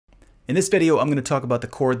In this video, I'm going to talk about the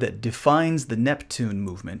chord that defines the Neptune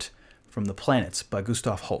movement from the planets by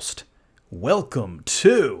Gustav Holst. Welcome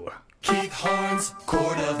to Keith Horn's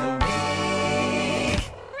Chord of the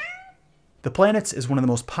Week. The Planets is one of the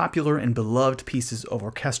most popular and beloved pieces of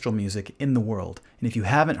orchestral music in the world, and if you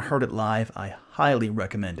haven't heard it live, I highly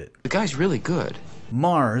recommend it. The guy's really good.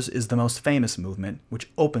 Mars is the most famous movement,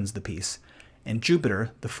 which opens the piece, and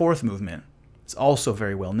Jupiter, the fourth movement, is also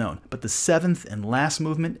very well known. But the seventh and last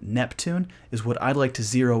movement, Neptune, is what I'd like to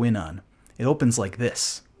zero in on. It opens like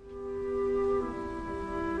this.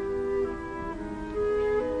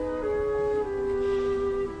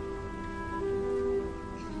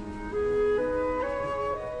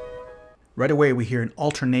 Right away we hear an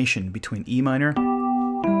alternation between E minor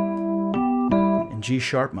and G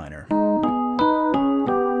sharp minor.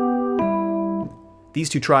 These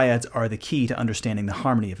two triads are the key to understanding the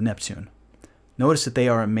harmony of Neptune. Notice that they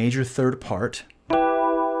are a major third part,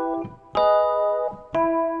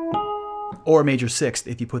 or a major sixth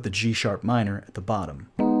if you put the G sharp minor at the bottom.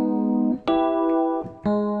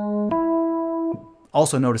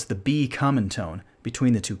 Also notice the B common tone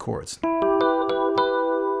between the two chords.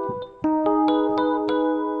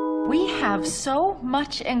 We have so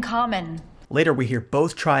much in common. Later we hear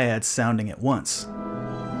both triads sounding at once.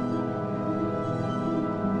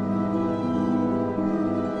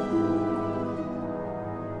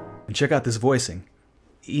 And check out this voicing.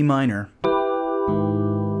 E minor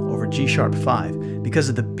over G sharp 5. Because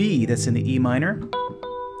of the B that's in the E minor,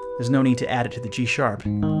 there's no need to add it to the G sharp,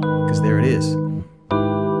 because there it is.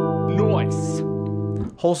 Nice.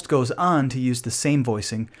 Holst goes on to use the same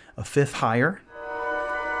voicing a fifth higher,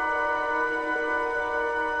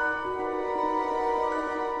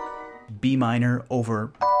 B minor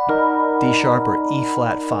over D sharp or E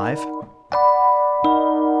flat 5,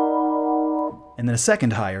 and then a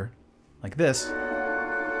second higher, like this,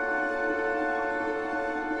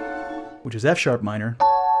 which is F sharp minor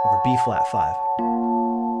over B flat 5.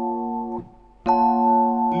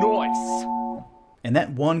 Nice. And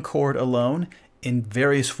that one chord alone, in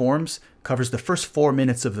various forms, covers the first 4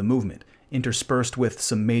 minutes of the movement, interspersed with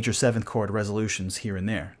some major 7th chord resolutions here and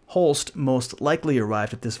there. Holst most likely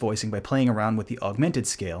arrived at this voicing by playing around with the augmented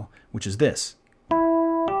scale, which is this.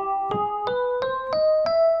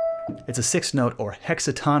 It's a 6-note or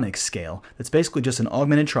hexatonic scale that's basically just an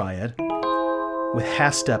augmented triad with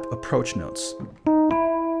half-step approach notes.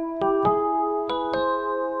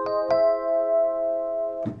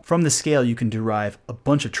 From the scale you can derive a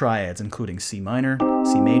bunch of triads including C minor,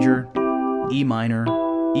 C major, E minor,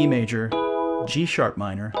 E major, G sharp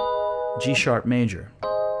minor, G sharp major.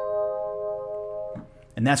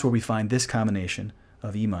 And that's where we find this combination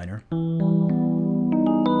of E minor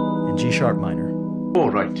and G sharp minor. All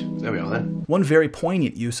right, there we are then. One very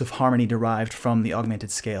poignant use of harmony derived from the augmented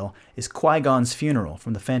scale is Qui-Gon's funeral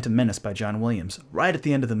from The Phantom Menace by John Williams, right at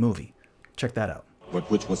the end of the movie. Check that out. But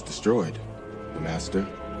which was destroyed? The master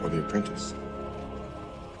or the apprentice?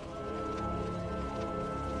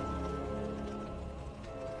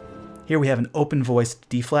 Here we have an open-voiced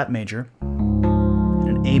D-flat major and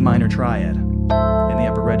an A minor triad in the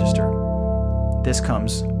upper register. This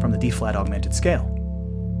comes from the D-flat augmented scale.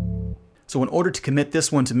 So in order to commit this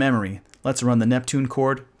one to memory, let's run the Neptune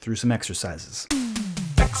chord through some exercises.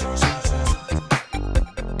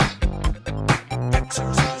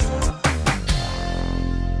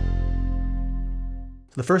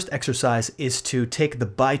 The first exercise is to take the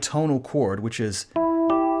bitonal chord, which is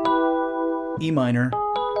E minor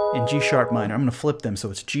and G sharp minor. I'm going to flip them so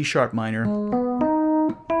it's G sharp minor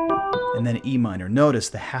and then E minor. Notice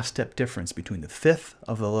the half-step difference between the fifth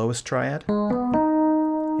of the lowest triad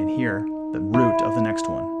and here, the root of the next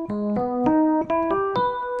one.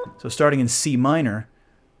 So starting in C minor,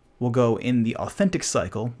 we'll go in the authentic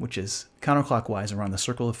cycle, which is counterclockwise around the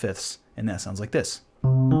circle of fifths, and that sounds like this.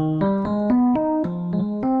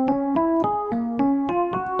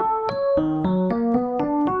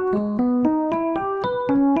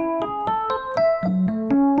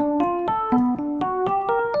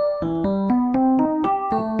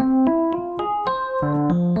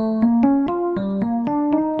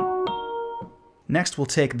 Next, we'll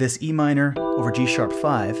take this E minor over G sharp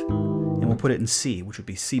 5, and we'll put it in C, which would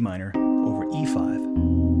be C minor over E5.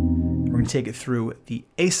 We're going to take it through the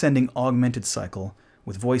ascending augmented cycle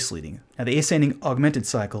with voice leading. Now, the ascending augmented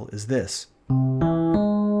cycle is this.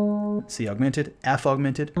 C augmented, F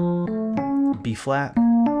augmented, B flat,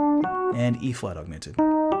 and E flat augmented.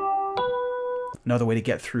 Another way to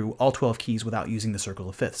get through all 12 keys without using the circle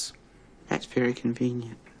of fifths. That's very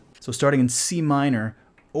convenient. So starting in C minor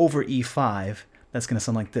over E5, that's going to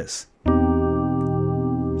sound like this.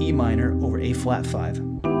 E minor over A flat 5.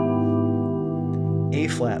 A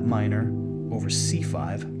flat minor over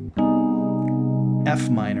C5, F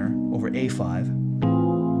minor over A5,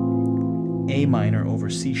 A minor over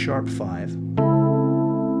C sharp 5,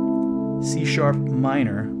 C sharp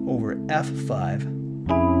minor over F5.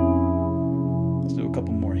 Let's do a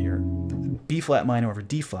couple more here. B flat minor over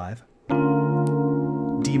D5,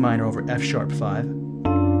 D minor over F sharp 5,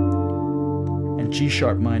 and G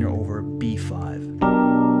sharp minor over B5.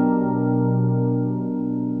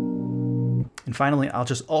 And finally, I'll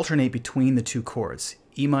just alternate between the two chords,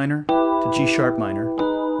 E minor to G sharp minor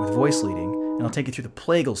with voice leading, and I'll take you through the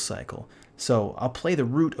plagal cycle. So I'll play the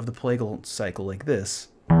root of the plagal cycle like this.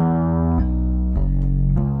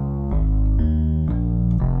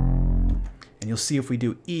 And you'll see if we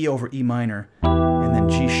do E over E minor and then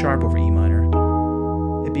G sharp over E minor,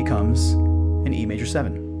 it becomes an E major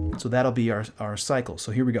 7. So that'll be our cycle.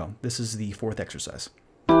 So here we go. This is the fourth exercise.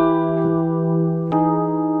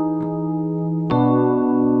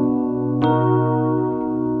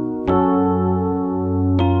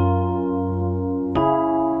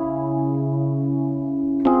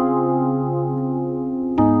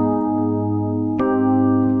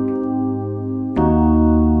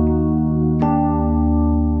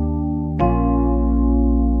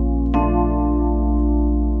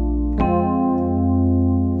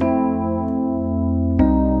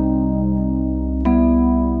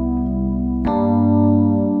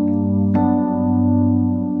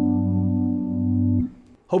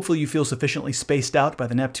 Hopefully you feel sufficiently spaced out by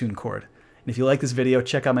the Neptune chord. And if you like this video,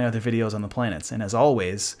 check out my other videos on the planets. And as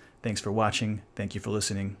always, thanks for watching, thank you for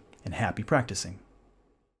listening, and happy practicing.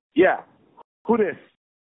 Yeah. Who this?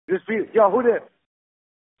 This be, yo, who this?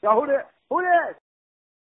 Yo, who this? Who this?